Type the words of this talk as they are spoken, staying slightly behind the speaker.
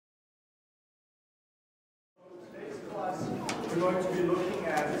going to be looking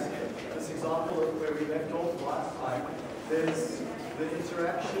at this example of where we left off last time. There's the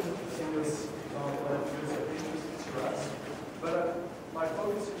interaction in this example that is of interest to us. But my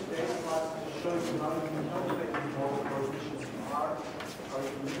focus in today's class is to show you how you can calculate these model coefficients in R, how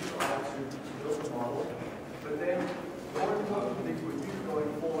you can use R to build a model. But then, more importantly for you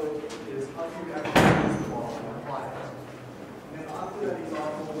going forward is how you actually use the model and apply it. And then after that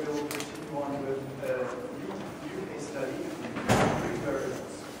example, we'll continue on with a new case study, three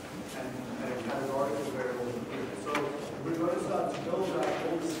variables, and categorical variables included. So we're going to start to build up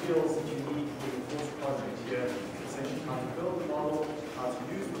all the skills that you need for your course project here. Essentially how to build the model, how to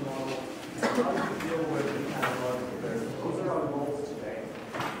use the model, how to deal with the categorical variables. Those are our goals today.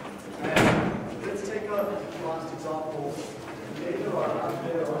 And let's take a last example. The data are out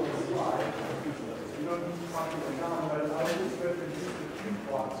there on the slide. You don't need to copy them down, but I will just reproduce the Q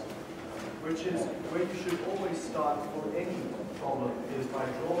plot, which is where you should always start for any problem, is by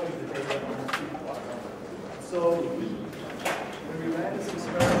drawing the data on the Q plot. So when we ran this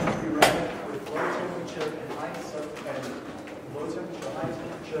experiment, we ran it with low temperature and high substrate, low temperature, high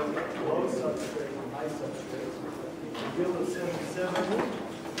temperature, low substrate, and high substrate. The yield of 77,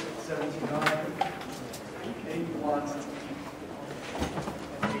 79, 81, and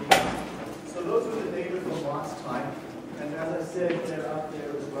 89. So those were the data from last time, and as I said, they're out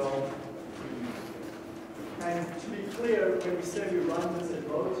there as well. And to be clear, when we say we run this at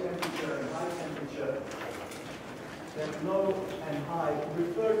low temperature and high temperature, then low and high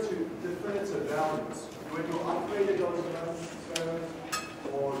refer to definitive values. When you upgraded those experiments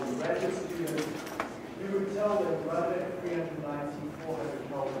or you graduate students, you would tell them rather than 390, 400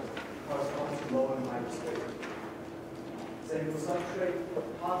 Kelvin corresponds to low and high state. Same for substrate,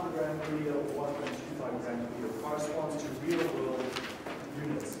 half a gram per liter or 1.25 gram per liter corresponds to real world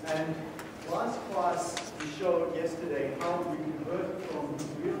units. And last class we showed yesterday how we convert from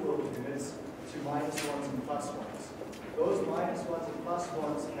real world units to minus ones and plus ones. Those minus ones and plus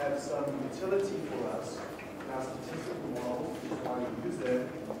ones have some utility for us in our statistical models, which is why we use them.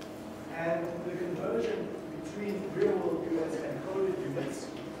 And the conversion between real-world units and coded units,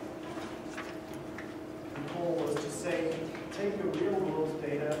 the goal was to say, take your real-world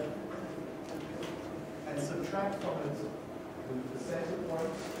data and subtract from it the center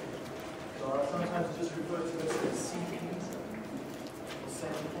point. So I sometimes just refer to it as C or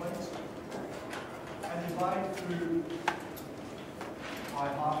center point. And divide through by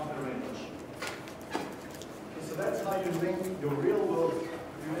half the range. Okay, so that's how you link your real-world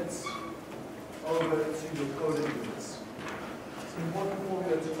units over to your coded units. It's an important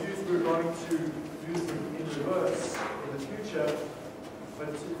formula to use. We're going to use them in reverse in the future, but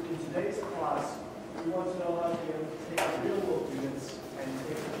in today's class, we want to know how to be able to take real-world units and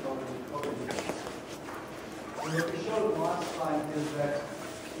take them over to coded units. And what we showed last time is that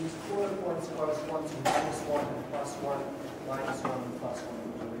these quarter points correspond to -1 and +1, -1 and +1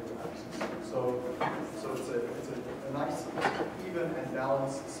 on the vector axis. So it's a nice, even and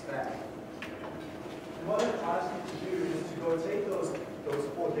balanced span. And what I've asked you to do is to go take those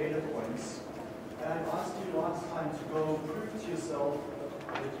 4 data points, and I asked you last time to go prove to yourself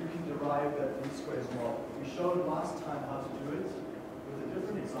that you can derive that least squares model. We showed last time how to do it with a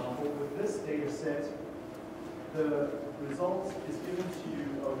different example. With this data set, the result is given to you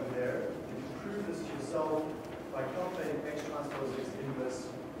over there. You can prove this to yourself by calculating x transpose x inverse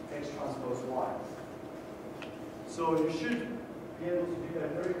x transpose y. So you should be able to do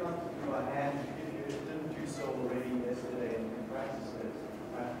that very comfortably by hand if you didn't do so already yesterday and practice it.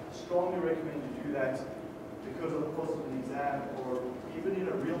 I strongly recommend you do that because of the course of an exam or even in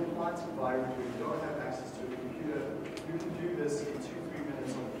a real plant environment where you don't have access to a computer, you can do this in 2-3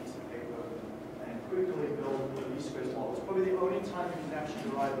 minutes on a piece of paper and quickly build the least squares model. It's probably the only time you can actually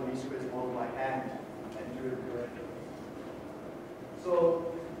derive the least squares model by hand and do it correctly. So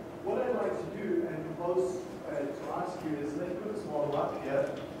what I'd like to do and propose to ask you is, let's put this model up here.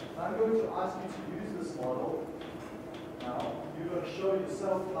 I'm going to ask you to use this model. Now, you're going to show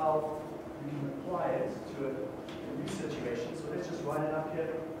yourself how you can apply it to a new situation. So let's just write it up here.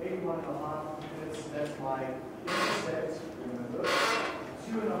 81.5 units, that's my intercept, remember.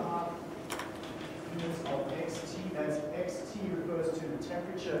 2.5 units of xt, that's xt refers to the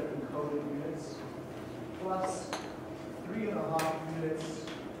temperature in coded units, plus 3.5 units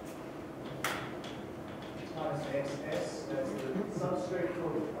times xs, that's the substrate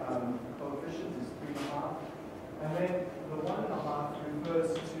coefficient is 3.5, and then the 1.5 refers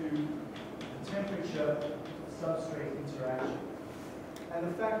to the temperature substrate interaction. And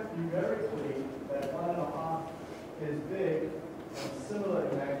the fact numerically that 1.5 is big similar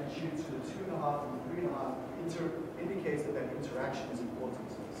in magnitude to the 2.5 and 3.5 indicates that interaction is important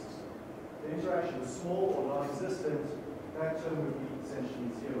to the system. If the interaction is small or non-existent, that term would be essentially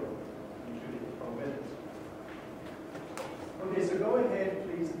zero, including the probability. Okay, so go ahead,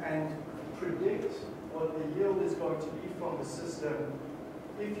 please, and predict what the yield is going to be from the system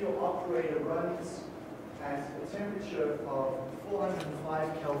if your operator runs at a temperature of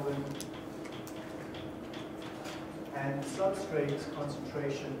 405 Kelvin and substrate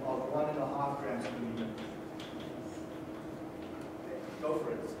concentration of 1.5 grams per liter. Go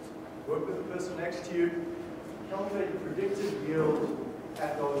for it. Work with the person next to you. Calculate the predicted yield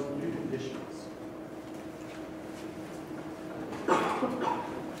at those new conditions.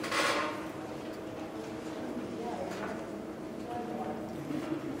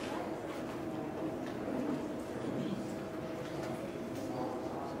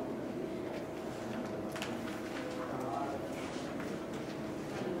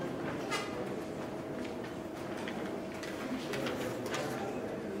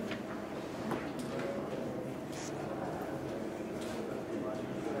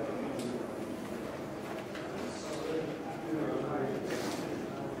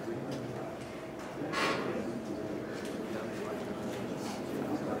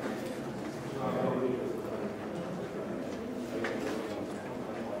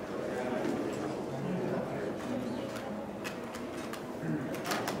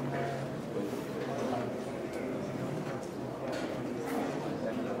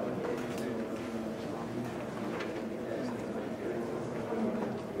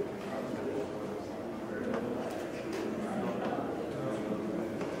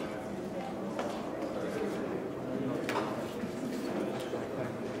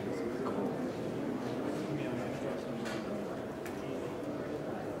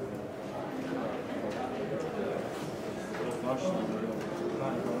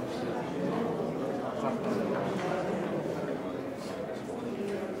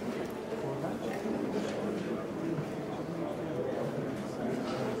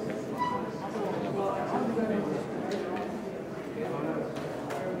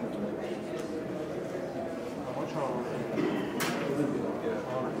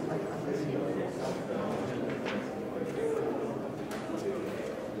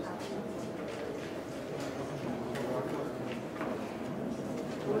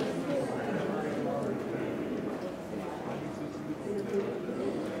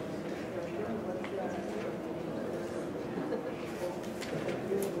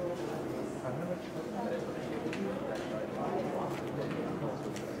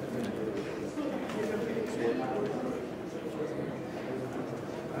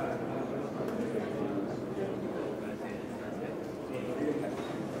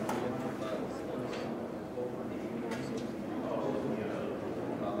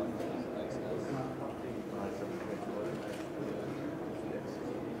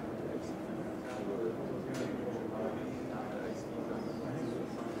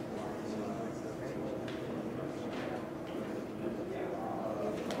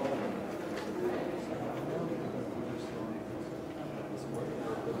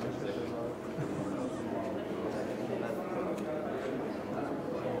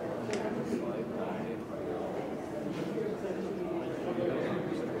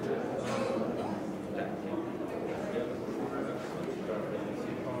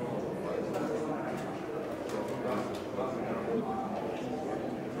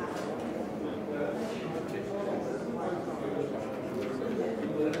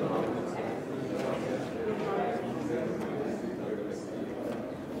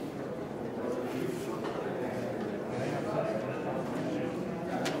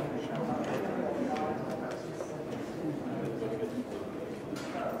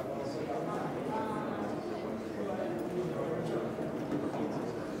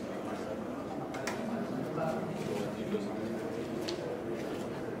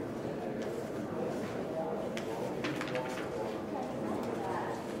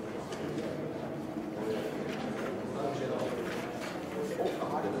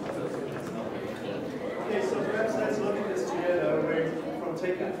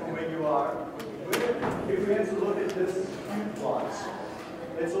 Taken from where you are. If we had to look at this Q plot,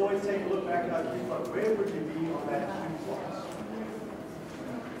 let's always take a look back at our Q plot. Where would you be on that Q plot?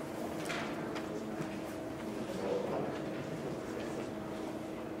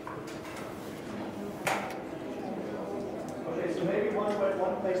 Okay, so maybe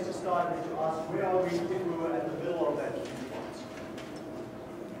one place to start is to ask, where are we if we were at the middle of that Q plot?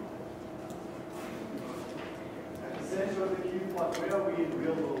 At the center of the Q plot, where are we in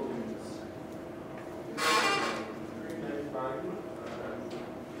real world units? 395.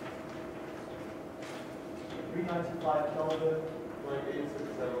 395 Kelvin.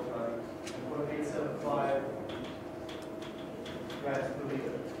 0.8675. And 0.875 grams per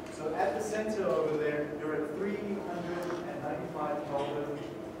liter. So at the center over there, you're at 395 Kelvin,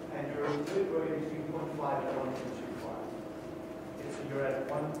 and you're between 0.5 and 1.25. Okay, so you're at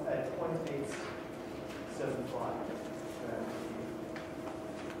 0.875 grams.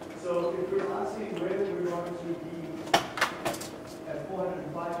 So if we're asking whether we're going to be at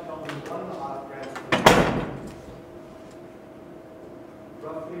 405 Kelvin, 1.5 grams per liter,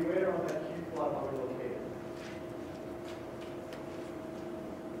 roughly where on that Q plot are we located?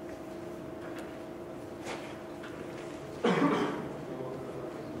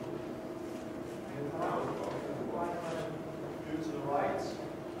 To the right?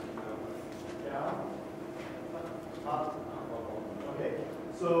 Down? Up? Okay,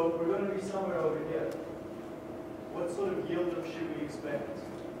 so we're going to be somewhere over here. What sort of yield should we expect?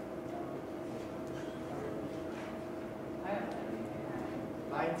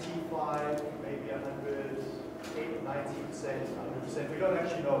 95, maybe 100, 90%, 100%. We don't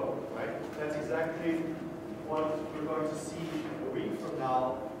actually know, right? That's exactly what we're going to see a week from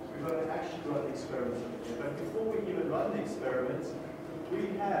now. We're going to actually run the experiment. But before we even run the experiment, we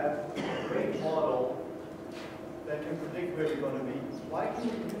have a great model that can predict where we're going to be. Why can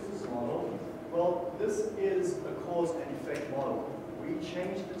we use this model? Well, this is a cause and effect model. We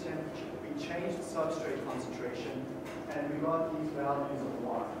change the temperature, we change the substrate concentration, and we got these values of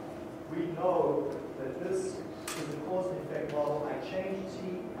Y. We know that this is a cause and effect model. I change T,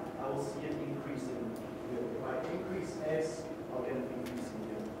 I will see an increase in yield. If I increase S, I'll get an increase in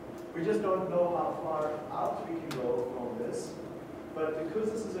yield. We just don't know how far out we can go from this. But because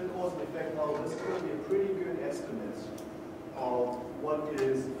this is a cause and effect model, this is going to be a pretty good estimate of what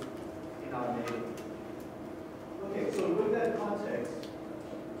is in our neighborhood. Okay, so with that context,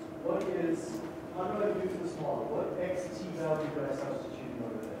 how do I use this model? What xt value do I substitute in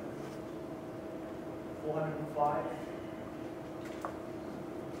over there? 405?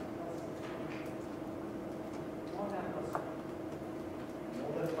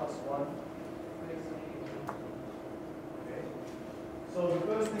 More than plus 1. Okay. So the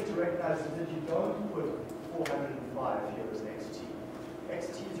first thing to recognize is that you don't put 405 here as xt.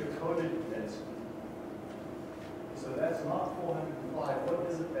 Xt is your coded unit. So that's not 405. What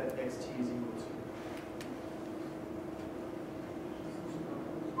is it that xt is equal to?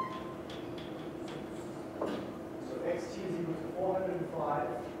 So xt is equal to 405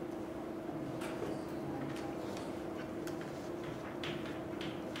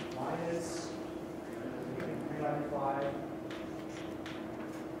 minus 395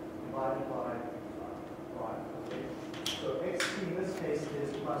 divided by 5. Okay? So xt in this case is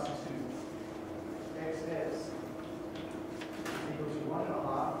plus 2. Xs is equal to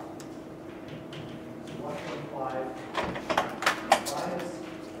 1.5 to 1.5 minus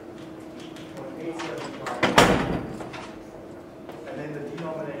 0.875, and then the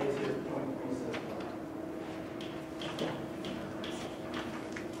denominator is 0.375.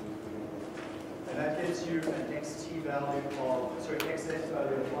 And that gives you an xt value of, sorry, xs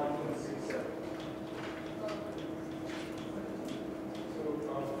value of 1.67.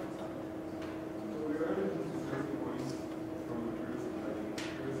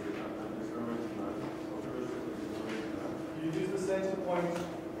 Center point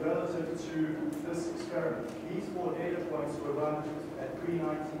relative to this experiment. These 4 data points were run at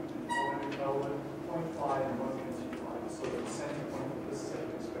 390, 400 Kelvin, 0.5, and 1.25. So the center point of this set of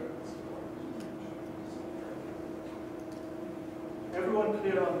experiments. Everyone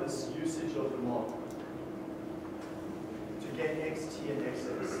clear on this usage of the model to get xt and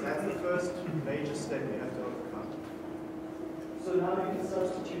xs? That's the first major step we have to overcome. So now we can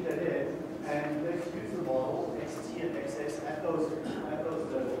substitute that in, and let's use the model, xt and xs, at those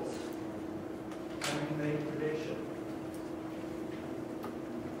levels. And we can make a prediction.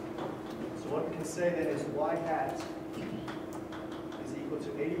 So what we can say then is y hat is equal to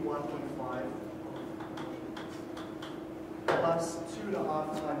 81.5 plus 2.5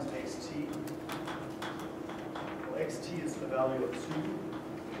 times xt. Well, xt is the value of 2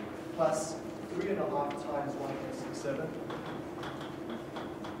 plus 3.5 times 1.67.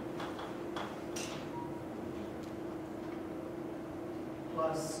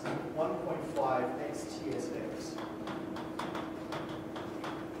 Plus 1.5 xtsx.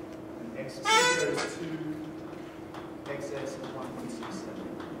 And xt here is 2, xs is 1.67.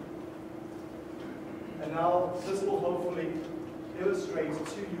 And now this will hopefully illustrate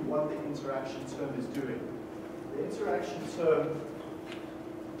to you what the interaction term is doing. The interaction term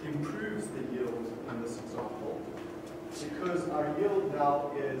improves the yield in this example because our yield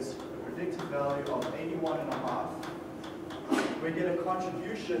now is a predicted value of 81.5, we get a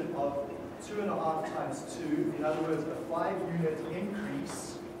contribution of 2.5 times 2, in other words, a 5-unit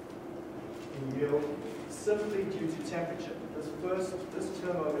increase in yield simply due to temperature. This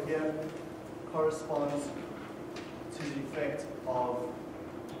term over here corresponds to the effect of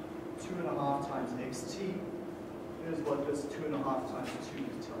 2.5 times xt. Here's what this 2.5 times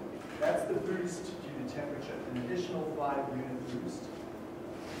 2 is telling me. That's the boost due to temperature, an additional 5-unit boost.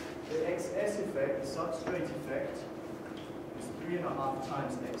 The XS effect, the substrate effect, is 3.5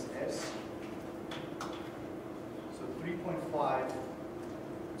 times XS. So 3.5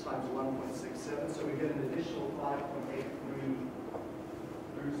 times 1.67, so we get an additional 5.83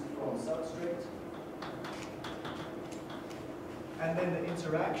 boost from substrate. And then the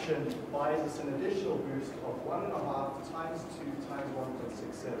interaction buys us an additional boost of 1.5 times 2 times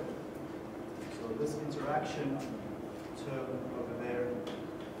 1.67. So this interaction term over there,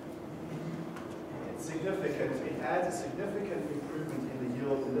 it's significant. It adds a significant improvement in the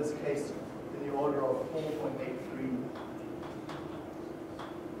yield, in this case, in the order of 4.83.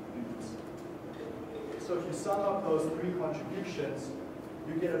 So if you sum up those three contributions,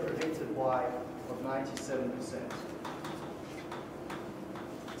 you get a predicted Y of 97%.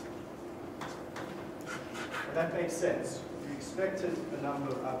 And that makes sense. You expected a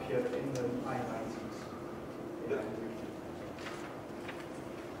number up here in the high 90s. Yeah.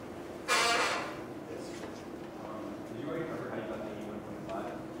 Yes. Did you already cover how you got the 81.5?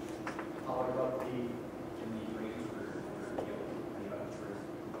 How I got the In the range for yield, how you got the first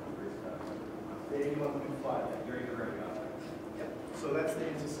 81.5. You already covered how you got that. Yeah. So that's the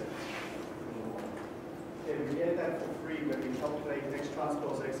intercept. Okay, we get that for free when we calculate x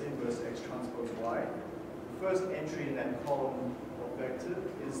transpose x inverse x transpose y. The first entry in that column or vector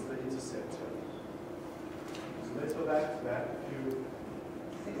is the intercept term. So let's go back to that.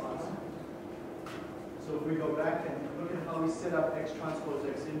 So if we go back and look at how we set up x transpose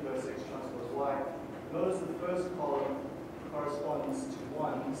x inverse x transpose y, notice the first column corresponds to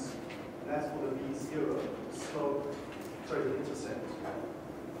 1s, and that's for the v0. So, sorry, the intercept.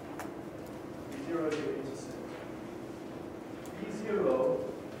 V0 is your intercept. V0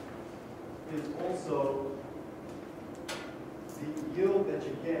 is also the yield that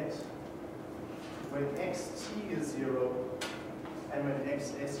you get when xt is 0 and when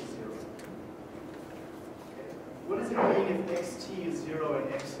xs is 0. Okay. What does it mean if xt is 0 and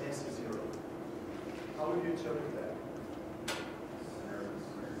xs is 0? How would you interpret that?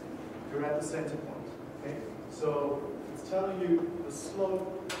 You're at the center point. Okay? So it's telling you the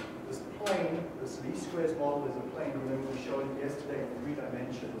slope, this plane, this least squares model is a plane. Remember we showed it yesterday in 3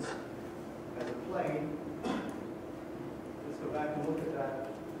 dimensions as a plane. Let's go back and look at that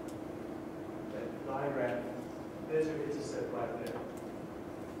diagram. There's your intercept right there.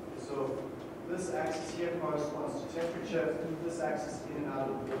 So this axis here corresponds to temperature. This axis in and out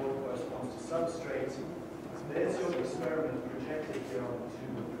of the board corresponds to substrate. There's your experiment projected here onto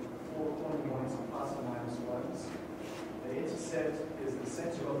 4 point points plus or minus 1s. The intercept is the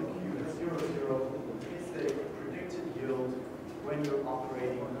center of the cube at 0, 0. It's the predicted yield when you're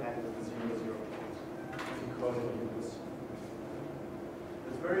operating at the 0, 0 point.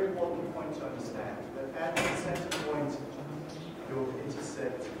 It's a very important point to understand that at the center point, your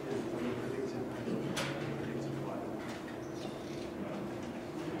intercept is the predicted point.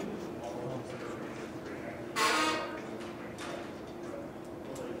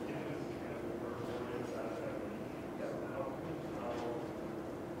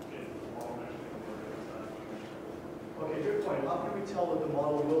 Okay, good point. How can we tell that the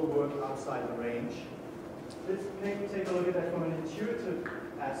model will work outside the range? Let's take a look at that from an intuitive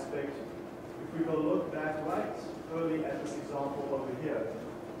aspect. If we go look back right early at this example over here.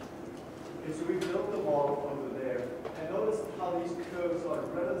 Okay, so we built the model over there, and notice how these curves are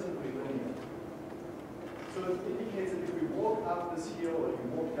relatively linear. So it indicates that if we walk up this hill or you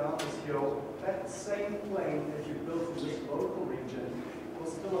walk down this hill, that same plane that you built in this local region will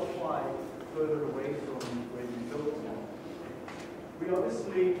still apply further away from where you built the model. We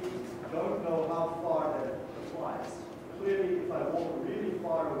obviously don't know how far that applies. Clearly, if I walk really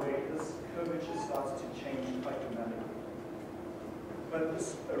far away, this curvature starts to change quite dramatically. But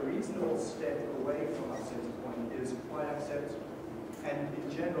a reasonable step away from our center point is quite acceptable. And in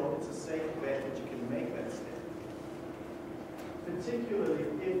general, it's a safe bet that you can make that step. Particularly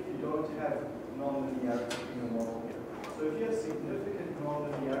if you don't have nonlinearity in the model here. So if you have significant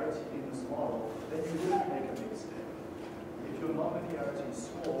nonlinearity in this model, then you wouldn't make a big step. If your nonlinearity is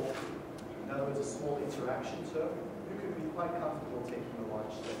small, in other words, a small interaction term, you could be quite comfortable taking a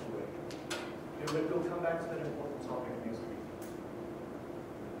large step away. Okay, but we'll come back to that important topic next week.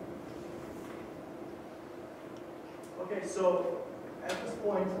 Okay, so at this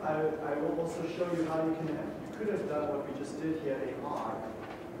point, I will also show you how you could have done what we just did here in R.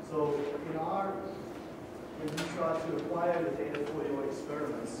 So in R, when you try to acquire the data for your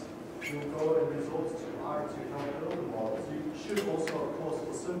experiments, you'll go and resort to R to help build the models. You should also, of course,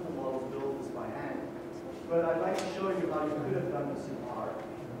 for simple models, build this by hand. But I'd like to show you how you could have done this in R.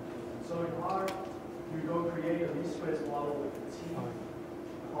 So in R, you go create a least squares model with the T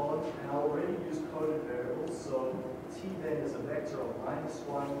column, and I already use coded variables. So T then is a vector of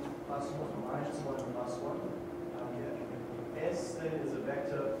 -1, +1, -1, +1. Here. S then is a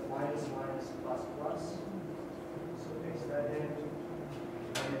vector minus, plus, plus. So paste that in.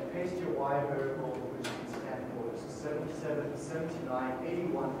 And then paste your Y variable, which is in standard order. So 77, 79,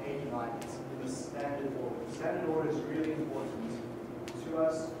 81, 89. It's in the standard order. Standard order is really important to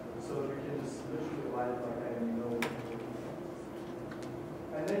us, so we can just literally write it like that and you know.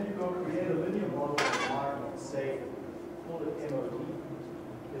 And then you go create a linear model of R, say, call it MOD.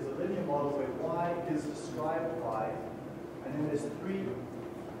 There's a linear model where Y is described by, and then there's 3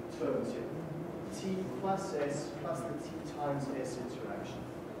 terms here. T plus S plus the T times S interaction.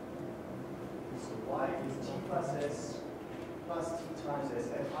 So Y is T plus S plus T times S,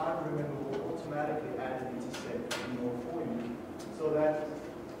 and R, remember, will automatically add an intercept for you. So that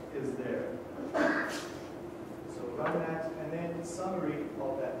is there. So run that, and then summary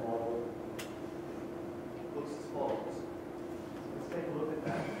of that model looks as follows. Let's take a look at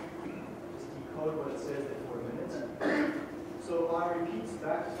that. Just decode what it says there for a minute. So I repeats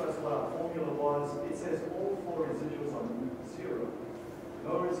back to us what our formula was. It says all 4 residuals are 0.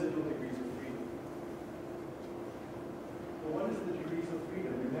 No residual degrees of freedom. Well, what is the degrees of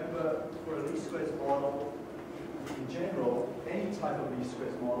freedom? Remember, for a least squares model, in general, any type of least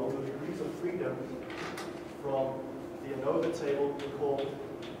squares model, the degrees of freedom from the ANOVA table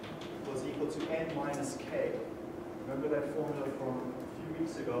was equal to n minus k. Remember that formula from a few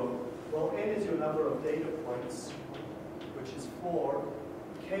weeks ago? Well, n is your number of data points, which is 4.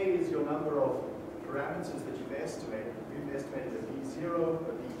 K is your number of parameters that you've estimated. We've estimated a B0,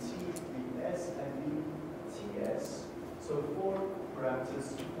 a BT, BS, and BTS. So 4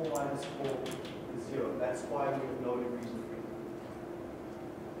 parameters, 4 minus 4 is 0. That's why we have no degrees of freedom.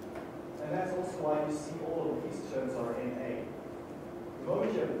 And that's also why you see all of these terms are NA. The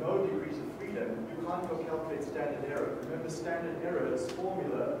moment you have no degrees of freedom, you can't go calculate standard error. Remember, standard error's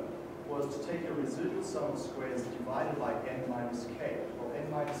formula was to take a residual sum of squares divided by n minus k. Well, n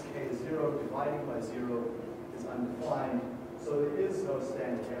minus k is 0, dividing by 0 is undefined, so there is no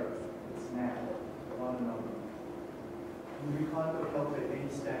standard error. It's NA, not a number. And we can't go calculate any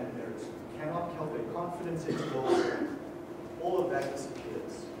standard errors. We cannot calculate confidence intervals. All of that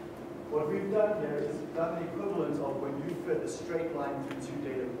disappears. What we've done here is done the equivalent of when you fit a straight line through 2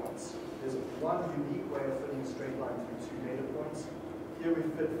 data points. There's one unique way of fitting a straight line through 2 data points. Here we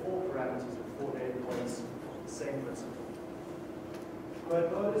fit 4 parameters with 4 data points, same principle.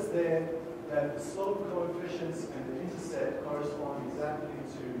 But notice there that the slope coefficients and the intercept correspond exactly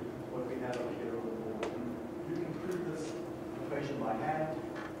to what we have up here on the board. You can prove this equation by hand.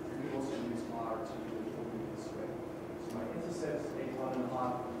 You can also use R to do it for me this way. So my intercept is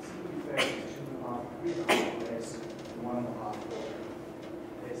 81.5, C effect is 2.5, 3.5 S, and 1.5 for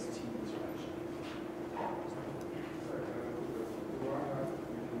ST interaction.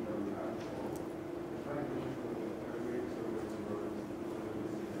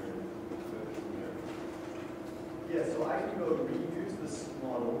 Yeah, so I can go reuse this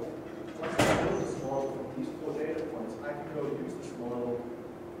model. Once I build this model from these 4 data points, I can go use this model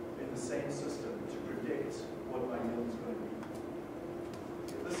in the same system to predict what my yield is going to be.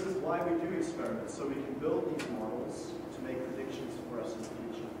 This is why we do experiments, so we can build these models to make predictions for us in the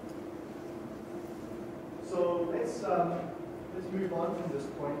future. So let's move on from this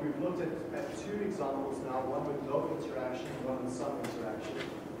point. We've looked at 2 examples now, one with no interaction and one with some interaction.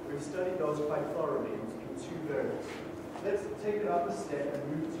 We've studied those quite thoroughly in 2 variables. Let's take it up a step and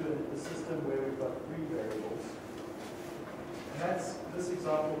move to a system where we've got 3 variables. And that's this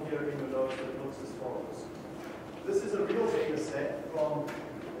example here in the notes that looks as follows. This is a real data set from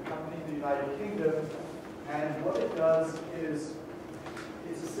a company in the United Kingdom, and what it does is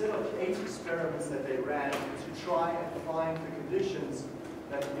it's a set of 8 experiments that they ran to try and find the conditions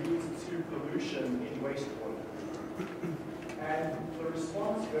that lead to pollution in wastewater. And the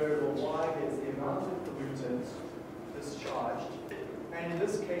response variable y is the amount of pollutant discharged. And in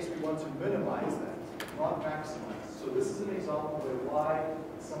this case, we want to minimize that, not maximize. So this is an example where y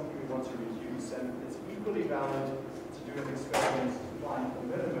is something we want to reduce, and it's equally valid to do an experiment to find the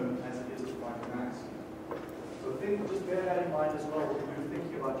minimum as it is to find the maximum. So just bear that in mind as well when you're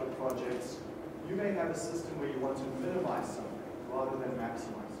thinking about your projects. You may have a system where you want to minimize something rather than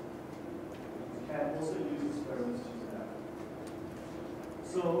maximize it. You can also use experiments to do that.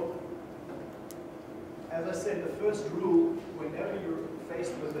 So, as I said, the first rule, whenever you're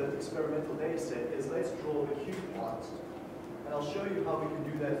faced with an experimental data set, is let's draw a Q plot. And I'll show you how we can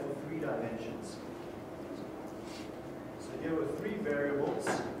do that for 3 dimensions. So here are 3 variables.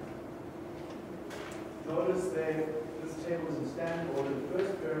 Notice that this table is in standard order. The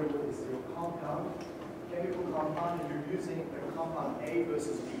first variable is your compound, chemical compound, and you're using a compound A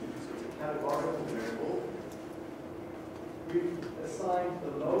versus B. So it's a categorical variable. We've assigned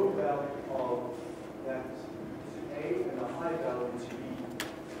the low value of that to A and a high value to B.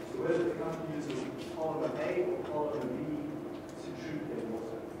 So whether the company uses polymer A or polymer B to treat their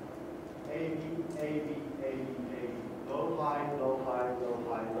water. A, B, A, B, A, B, A, B. Low, high, low, high, low,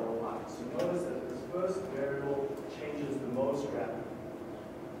 high, low, high. So notice that this first variable changes the most rapidly.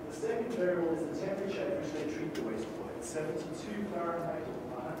 The second variable is the temperature at which they treat the wastewater. It's 72 Fahrenheit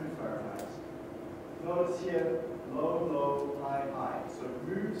or 100 Fahrenheit. Notice here, low, low, high, high. So it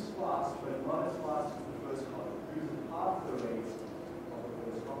moves fast, but not as fast as the first column. It moves at half the rate of the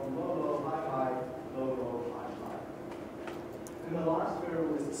first column. Low, low, high, high, low, low, high, high. And the last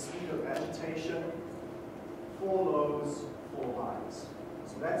variable is the speed of agitation. 4 lows, 4 highs.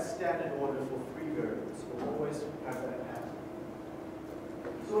 So that's standard order for 3 variables. We'll always have that happen.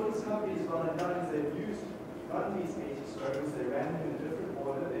 So what this company has done is they've run these 8 experiments. They ran them in a different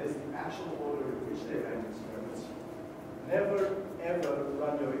order. There's the actual order in which they ran the experiments. Never, ever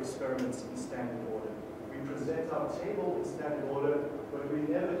run your experiments in standard order. We present our table in standard order, but we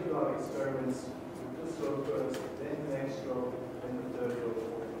never do our experiments with this row first, then the next row, then the third row.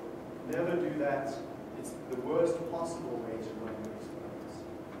 Never do that. It's the worst possible way to run your experiments.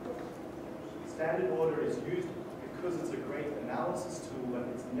 Standard order is used because it's a great analysis tool, but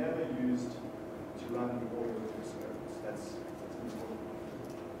it's never used to run the order of experiments. That's important.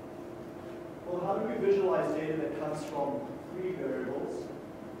 Well, how do we visualize data that comes from 3 variables?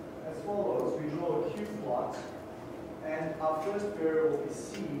 As follows: we draw a Q plot, and our first variable is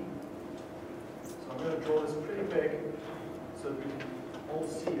C. So I'm going to draw this pretty big so that we can all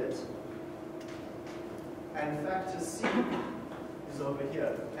see it. And factor C is over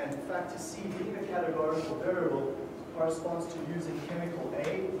here. And factor C, being a categorical variable, corresponds to using chemical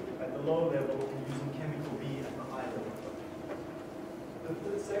A at the low level and using chemical B at the high level.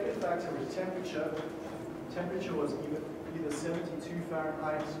 The second factor is temperature. Temperature was either 72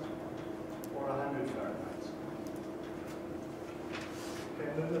 Fahrenheit or 100 Fahrenheit. Okay,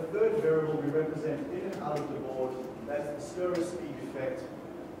 and then the third variable we represent in and out of the board. That's the stirrer speed effect,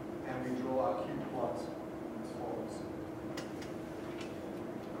 and we draw our Q plot as follows.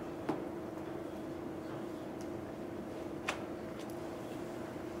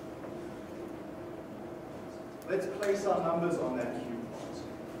 Let's place our numbers on that Q plot.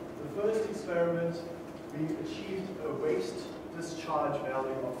 The first experiment, we achieved a waste discharge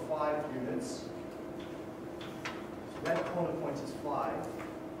value of 5 units. So that corner point is 5.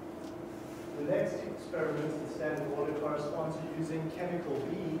 The next experiment, the standard order, corresponds to using chemical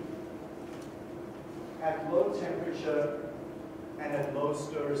B at low temperature and at low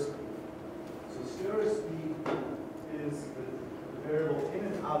stirrer speed. So stirrer speed is the variable in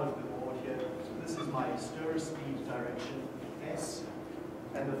and out of the board here. So this is my stirrer speed direction, S.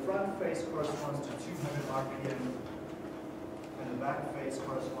 And the front face corresponds to 200 RPM, and the back face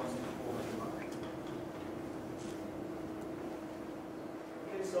corresponds to 400 RPM.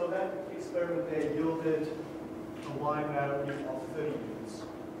 Okay, so that experiment there yielded a Y value of 30 units.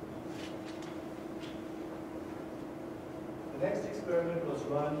 The next experiment was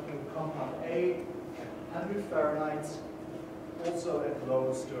run with compound A at 100 Fahrenheit, also at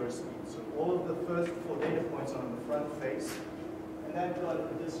low stirrer speed. So all of the first 4 data points are on the front face. And that got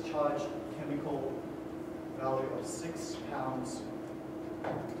a discharge chemical value of 6 pounds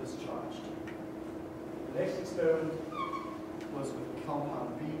discharged. The next experiment was with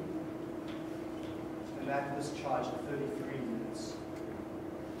compound B, and that discharged 33 units.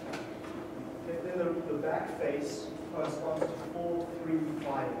 Okay, then the back face corresponds to 4, 3,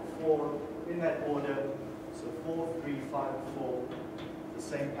 5, 4 in that order. So 4, 3, 5, 4, the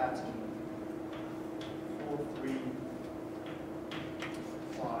same pattern. 4, 3,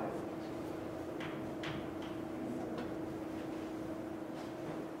 5.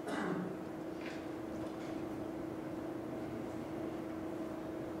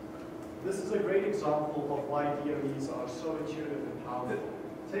 This is a great example of why DOEs are so intuitive and powerful.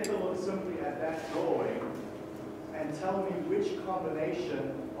 Take a look simply at that drawing and tell me which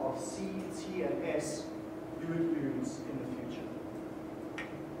combination of C, T, and S you would use in the future.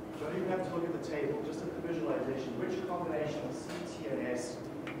 Go don't even have to look at the table, just at the visualization. Which combination of C, T, and S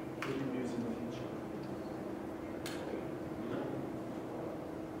would you use in the future?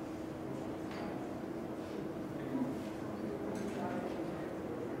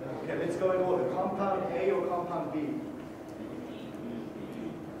 Okay, let's go in order. Compound A or compound B?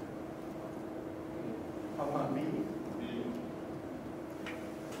 Compound B?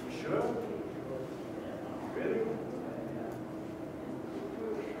 You sure? Really?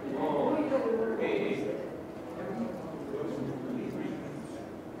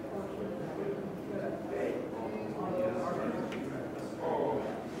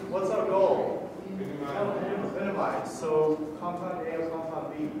 What's our goal? Minimize. So compound A or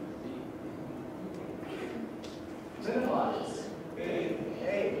compound B? Minimize. A.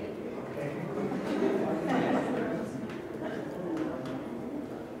 Okay.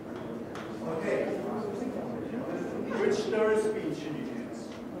 Okay. Which stir speed should you use?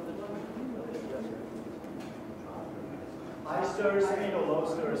 High stir speed or low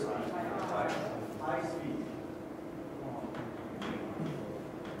stir speed? High speed.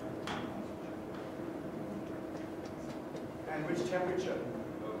 And which temperature?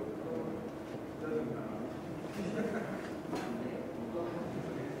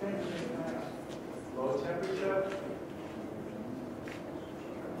 Low temperature,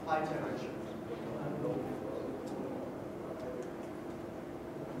 high temperature.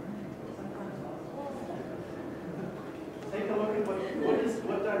 Take a look at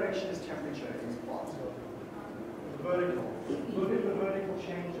what direction is temperature in this plot. Vertical. Look at the vertical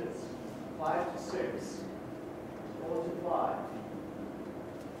changes. 5 to 6, 4 to 5,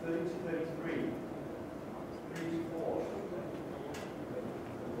 30 to 33, 3 to 4.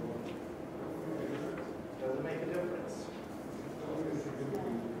 Doesn't make a difference.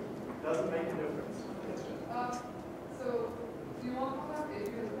 Doesn't make a difference. So, do you want compound A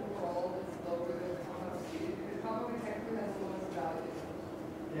because overall it's lower than compound C? Because compound A technically has the lowest value.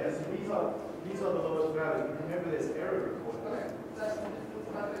 Yes, these are the lowest values. Remember, there's error recorded. Okay, that's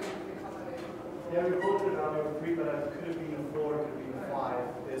another way to compound A. Yeah, we recorded an value of 3, but it could have been a 4, it could have been a 5.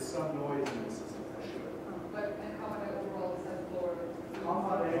 There's some noise in the system for sure. But and compound A overall is has lower.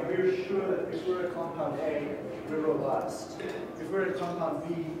 Compound A, we're sure that if we're at compound A, we're robust. If we're at compound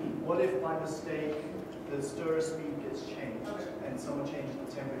B, what if by mistake the stir speed gets changed and someone changes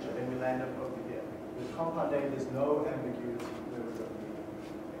the temperature, then we land up over here. With compound A, there's no ambiguity where we're going to be.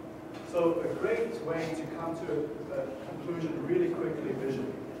 So a great way to come to a conclusion really quickly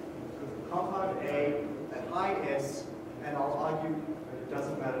visually. Compound A at high S, and I'll argue that it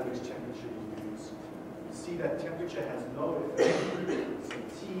doesn't matter which temperature you use. You see that temperature has no effect. So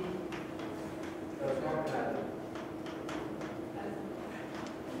T does not matter.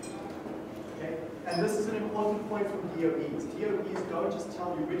 Okay? And this is an important point from DOEs. DOEs don't just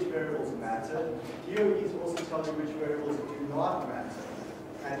tell you which variables matter. DOEs also tell you which variables do not matter.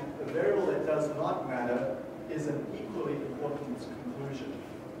 And the variable that does not matter is an equally important conclusion.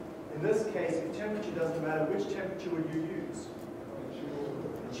 In this case, if temperature doesn't matter, which temperature would you use?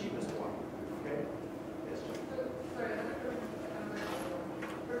 The cheapest one. Okay? Yes, John. Sorry, another question.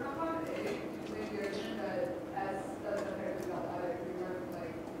 For compound A, you made the argument that S doesn't affect the delta. If we went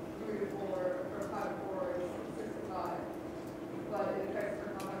like 3 to 4 or 5 to 4 or 6 to 5. But it affects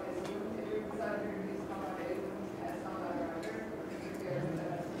for compound A. So if you decide you're going to use compound A, wouldn't S not matter either? Or do you think the argument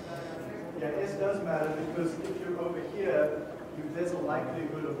that S doesn't matter either? Yeah, S does matter because if you're over here, there's a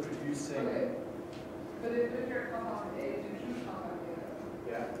likelihood of producing. Okay. But if you're a compound A, do you choose compound A?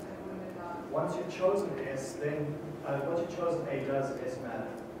 Yeah. And wouldn't it not? Once you've chosen S, then once you've chosen A, does S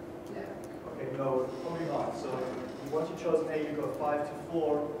matter? Yeah. Okay, no, probably not. So once you've chosen A, you go 5 to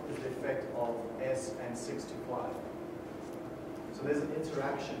 4 is the effect of S and 6 to 5. So there's an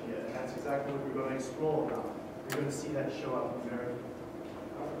interaction here, and that's exactly what we're going to explore now. We're going to see that show up numerically.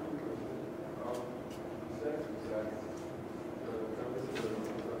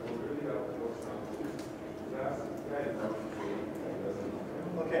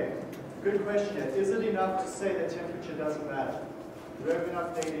 Okay, good question. Is it enough to say that temperature doesn't matter? Do we have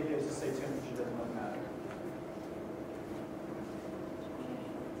enough data here to say temperature does not matter?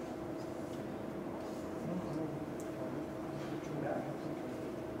 Yeah.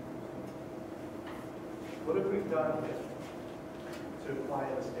 What have we done here to apply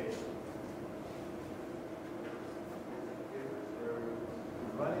this data?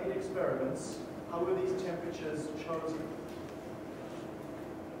 We've run 8 experiments. How were these temperatures chosen?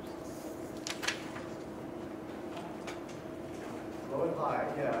 Low and high,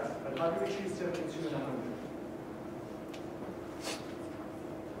 yeah. But how do we choose 72 and 100?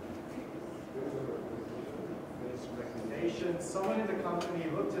 There's recommendations. Someone in the company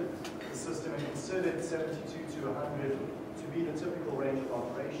looked at 72 to 100 to be the typical range of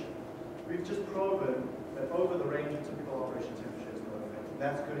operation. We've just proven that over the range of typical operation temperature is no effect.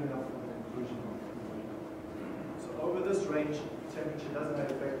 That's good enough for the conclusion. So over this range, temperature doesn't have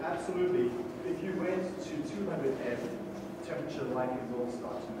effect. Absolutely, if you went to 200 F, temperature likely will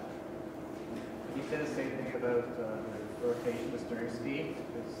start to matter. You said the same thing about rotation with stirring speed,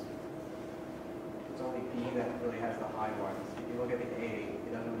 because it's only B that really has the high ones. If you look at the A,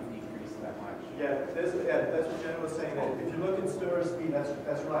 it doesn't really decrease that much. Yeah, that's what Jenna was saying. That if you look at stirrer speed,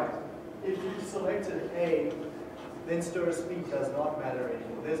 that's right. If you selected A, then stirrer speed does not matter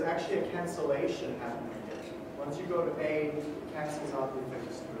anymore. There's actually a cancellation happening here. Once you go to A, it cancels out the effect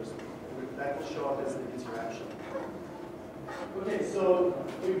of stirrer speed. That will show up as the interaction. Okay, so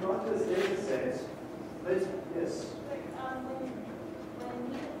we've got this data set. Yes?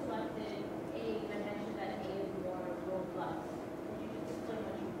 When you selected A, you mentioned that A is more robust. Could you just explain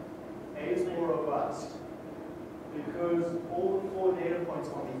what you A is more robust because all the 4 data points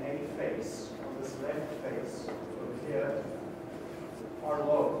on the A face, on this left face over here, are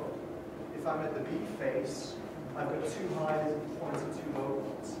low. If I'm at the B face, I've got 2 high points and 2 low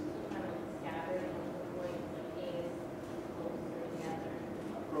points. kind of scattered and avoid A is closer together?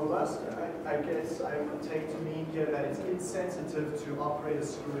 Robust, I guess I would take to mean here that it's insensitive to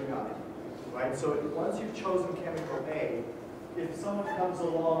operators screwing up, right? So once you've chosen chemical A, if someone comes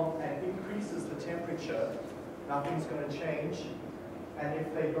along and increases the temperature, nothing's going to change. And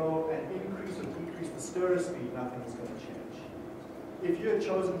if they go and increase or decrease the stirrer speed, nothing's going to change. If you had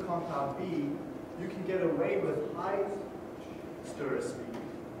chosen compound B, you can get away with high stirrer speed.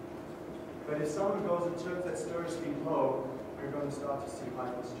 But if someone goes and turns that stirrer speed low, you're going to start to see high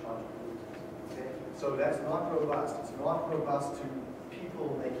discharge. Okay? So that's not robust. It's not robust to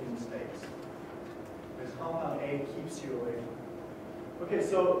people making mistakes. Because compound A keeps you away from it. Okay,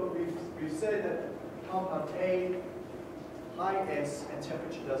 so we've said that compound A, high S, and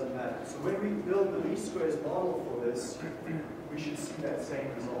temperature doesn't matter. So when we build the least squares model for this, we should see that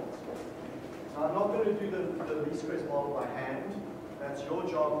same result. Now, I'm not going to do the least squares model by hand. That's your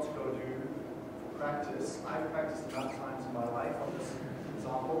job to go do practice. I've practiced enough times in my life on this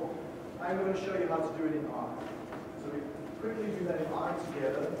example. I'm going to show you how to do it in R. So we quickly do that in R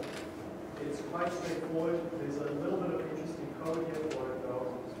together. It's quite straightforward. There's a little bit of interesting code here for it,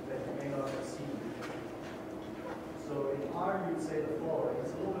 though, that you may not have seen. So in R, you'd say the following.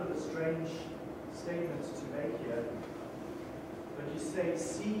 It's a little bit of a strange statement to make here. But you say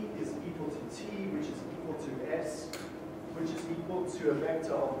C is equal to T, which is equal to S, which is equal to a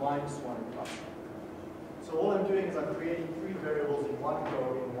vector of -1 and +1. So all I'm doing is I'm creating 3 variables in one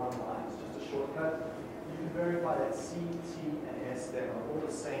row in one line. It's just a shortcut. You can verify that C, T, and S then are all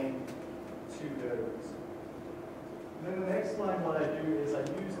the same 2 variables. And then the next line, what I do is I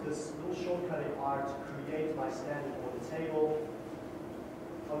use this little shortcut in R to create my standard order table.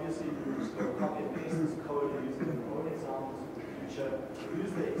 Obviously, you just go copy and paste this code using your own examples in the future.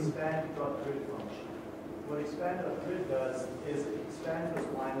 Use the expand.grid function. What expand.grid does is it expands those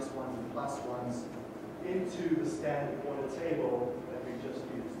 -1s and +1s into the standard order table that we just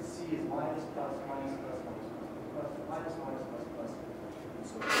used. C is minus, plus, minus, plus, minus, plus, minus, minus, plus, plus, and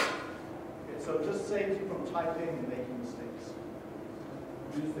so on. Okay, so it just saves you from typing and making mistakes.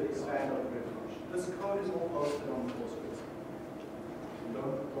 Use the expand.grid function. This code is all posted on the course website. You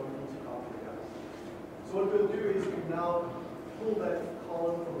don't need to copy it out. So what we'll do is we now pull that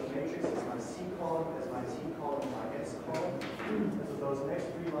column from the matrix as my C column, as my T column, my S column. That's what those next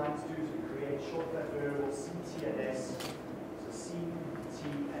 3 lines do to create shortcut variables C, T, and S. So C, T,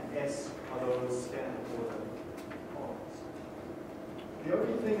 and S are those standard order columns. The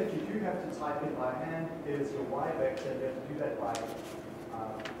only thing that you do have to type in by hand is your Y vector. You have to do that by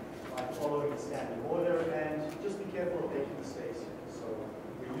following the standard order, and just be careful of making mistakes here. So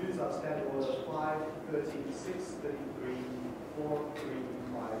we use our standard order 5, 13, 6, 33, 4, 3,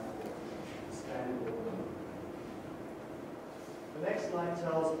 5, 4. Standard order. The next line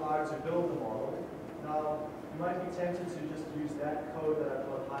tells R to build the model. Now, you might be tempted to just use that code that I've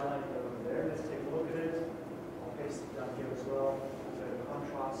got highlighted over there. Let's take a look at it. I'll paste it down here as well, as a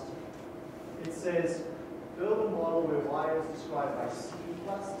contrast. It says, build a model where Y is described by C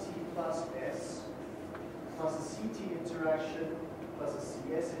plus T plus S, plus a CT interaction, plus a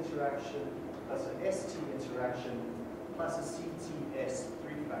CS interaction, plus an ST interaction, plus a CTS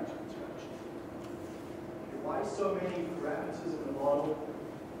 3-factor interaction. Okay, why so many parameters in the model?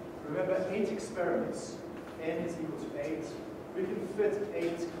 Remember, 8 experiments. N is equal to 8. We can fit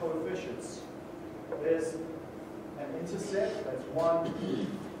 8 coefficients. There's an intercept, that's 1,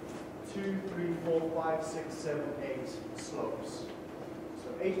 2, 3, 4, 5, 6, 7, 8 slopes. So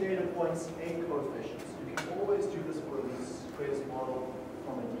 8 data points, 8 coefficients. You can always do this for a least squares model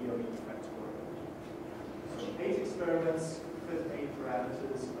from a DOE factorial. So 8 experiments fit 8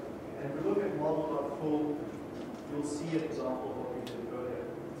 parameters. And if we look at model.full, you'll see an example of what we did earlier.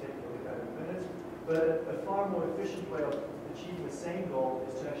 We'll take a look at that in a minute. But a far more efficient way of achieving the same goal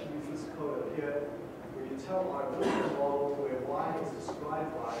is to actually use this code up here, where you tell our linear model where y is described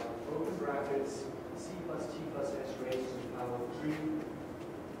by open brackets c plus t plus s raised to the power of 3.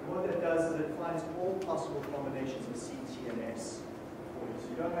 And what that does is it finds all possible combinations of c, t, and s for you. So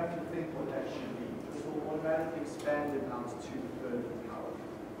you don't have to think what that should be. This will automatically expand it out to the third of the power.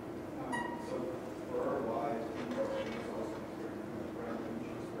 So for our y, we also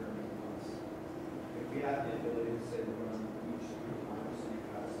experiment once. If we have the ability to say we're going to each 3 times, so you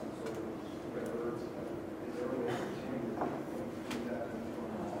have some sort of square, is there a way to change that into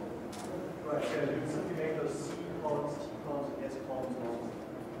a model? Right, yeah, you can simply make those c columns, t columns, and s columns long.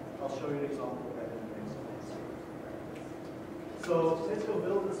 I'll show you an example of that in the next class. So let's go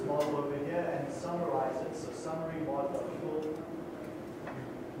build this model over here and summarize it. So summary model.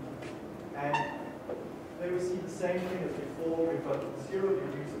 And there we see the same thing as before. We've got 0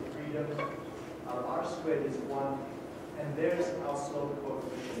 degrees of freedom. Our R squared is 1. And there's our slope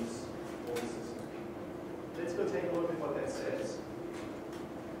coefficients for the system. Let's go take a look at what that says.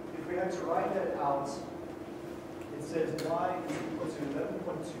 If we had to write that out, it says y is equal to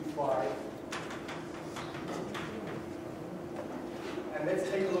 11.25. And let's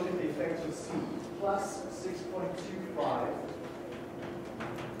take a look at the effect of c. Plus 6.25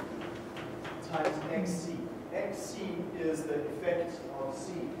 times xc. xc is the effect of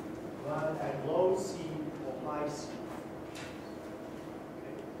c run at low c or high c.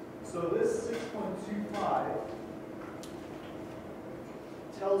 Okay. So this 6.25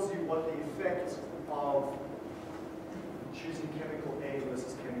 tells you what the effect of choosing chemical A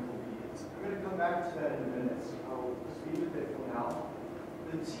versus chemical B is. I'm going to come back to that in a minute. I'll just leave it there for now.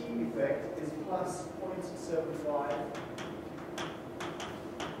 The T effect is plus 0.75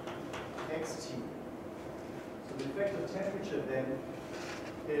 xt. So the effect of temperature then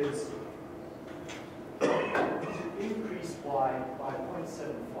is to increase y by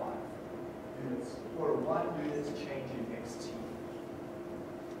 0.75 units for a 1 unit change in xt.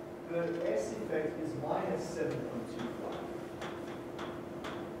 The S effect is minus 7.25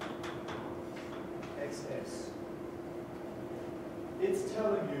 xs. It's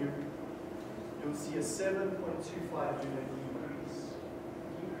telling you you'll see a 7.25 unit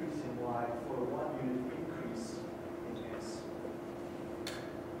decrease in y for a 1 unit increase in s.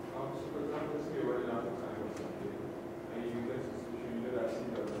 So for example, let's say right now the time or something, and you get to you did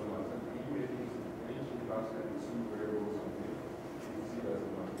actually that as a month, and you make these ancient class like 2 variables or something, you see that as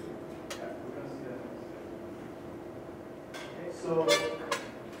a month. Yeah, we're going to see that next. Okay, so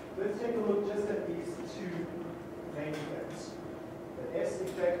let's take a look just at these two main effects, the S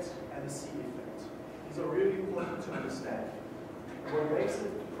effect and the C effect. These are really important to understand. What makes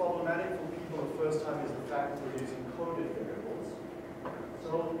it problematic for people the first time is the fact that we're using coded variables.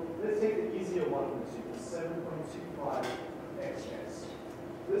 So let's take the easier one of the two, the 7.25 xs.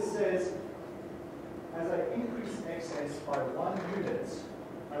 This says, as I increase xs by 1 unit,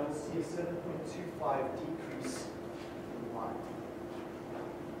 I will see a 7.25 decrease in y.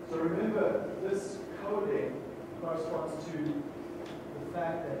 So remember, this coding corresponds to the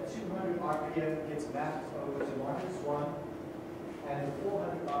fact that 200 RPM gets mapped over to -1, and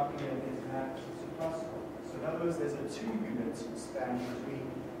 400 RPM is mapped to +1. So in other words, there's a 2-unit span between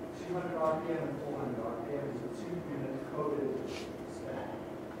 200 RPM and 400 RPM. Is a 2-unit coded span.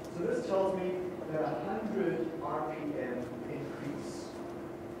 So this tells me that a 100 RPM increase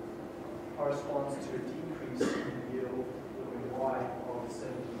corresponds to a decrease in yield with y of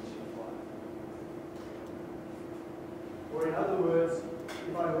 7.25. Or in other words,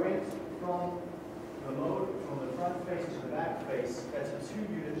 if I went from the front face to the back face, that's a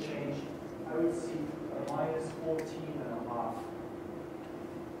 2-unit change, I would see a minus 14.5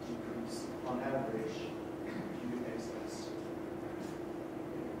 decrease on average due to excess.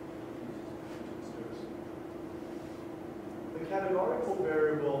 The categorical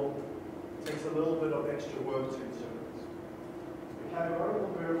variable takes a little bit of extra work to interpret. The categorical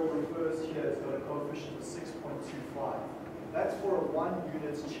variable refers here, it's got a coefficient of 6.25. That's for a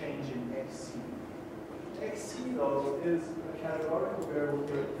 1-unit change in xc. xc, though, is a categorical variable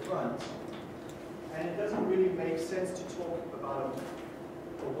here at the front, and it doesn't really make sense to talk about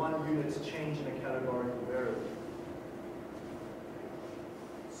a 1-unit change in a categorical variable.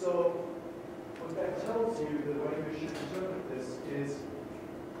 So what that tells you, the way we should interpret this is,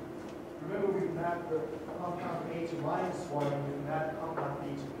 remember we mapped the compound A to -1 and we mapped compound B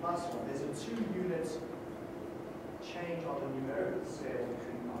to +1. There's a 2-unit change on the numerical scale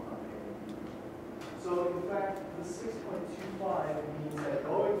between compound A and B. So in fact, the 6.25 means that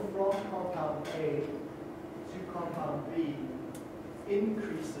going from compound A to compound B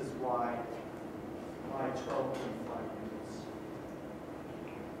increases Y by 12.5 units.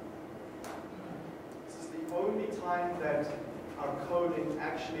 This is the only time that our coding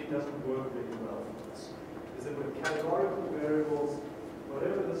actually doesn't work really well for us. Is that with categorical variables,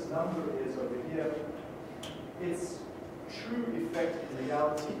 whatever this number is over here, its true effect in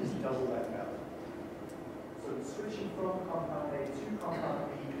reality is double that value. So switching from compound A to compound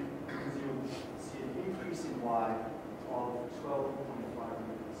B, you'll see an increase in Y of 12.5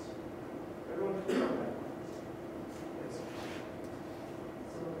 units. Everyone clear on that? Yes.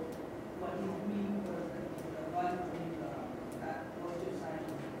 So what you mean was that the one with that positive sign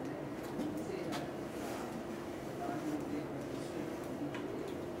say that the one will be able to switch from B to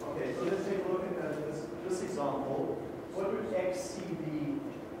A. Okay, so let's take a look at this example. What would XC be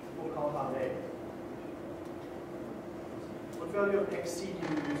for compound A? What value of XC do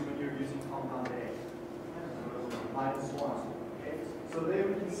you use when you're using compound A? -1. Okay, so there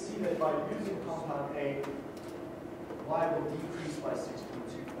we can see that by using compound A, Y will decrease by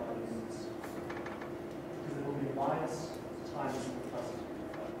 6.25 units. Because it will be minus times plus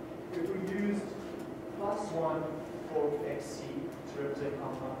 2.5. If we used +1 for XC to represent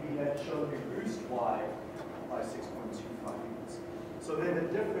compound B, that showed we boost Y by 6.25 units. So then the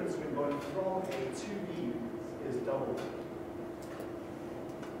difference when going from A to B is double.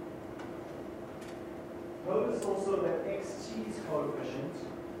 Notice also that XT's coefficient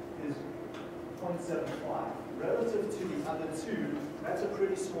is 0.75. Relative to the other two, that's a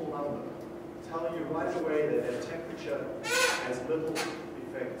pretty small number, telling you right away that their temperature has little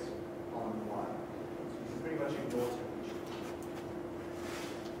effect on Y. So you can pretty much ignore temperature.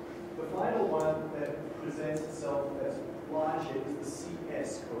 The final one that presents itself as larger is the CS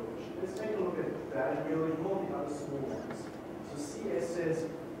coefficient. Let's take a look at that and we'll ignore the other small ones. So CS says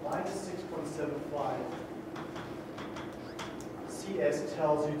 -6.75. CS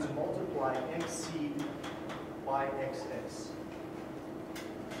tells you to multiply XC by XX.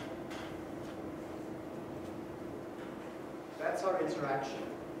 That's our interaction.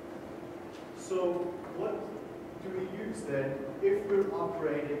 So what do we use then if we're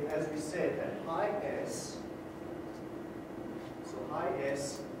operating, as we said, at high S, so high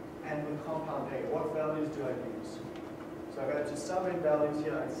S, and with compound A? What values do I use? So I've got two summary values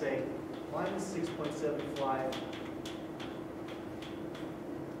here. I'd say -6.75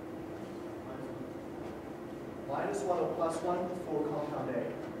 -1 or +1 for compound A.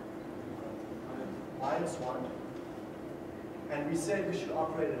 -1. And we said we should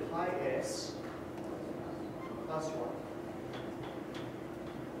operate at high S, +1.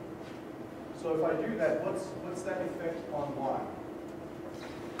 So if I do that, what's that effect on Y?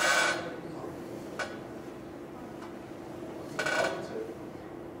 Positive.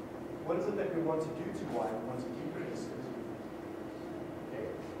 What is it that we want to do to Y? We want to decrease it. Okay.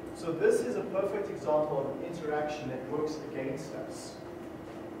 So this is a perfect example of an interaction that works against us.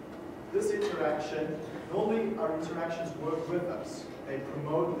 This interaction, normally our interactions work with us. They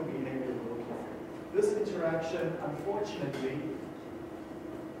promote the behavior we're looking for. This interaction, unfortunately,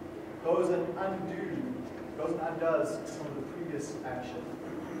 goes and undoes some of the previous action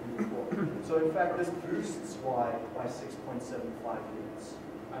before. So in fact, this boosts Y by 6.75 units,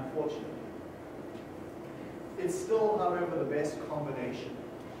 unfortunately. It's still, however, the best combination.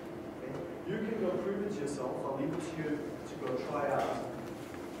 Okay? You can go prove it yourself. I'll leave it to you to go try out.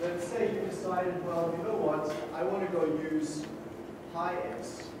 Let's say you decided, well, you know what, I want to go use low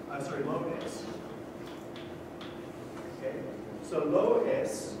S. Okay? So low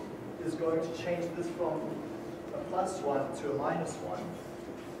S is going to change this from a +1 to a -1.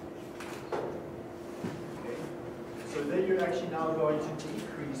 Okay? So then you're actually now going to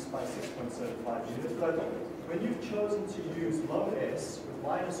decrease by 6.75 units. But when you've chosen to use low S with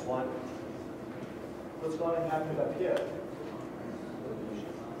 -1, what's going to happen up here?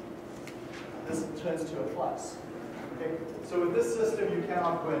 This turns to a plus. Okay? So with this system, you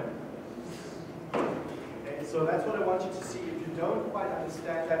cannot win. Okay? So that's what I want you to see. If you don't quite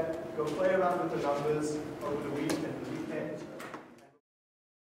understand that, go play around with the numbers over the week and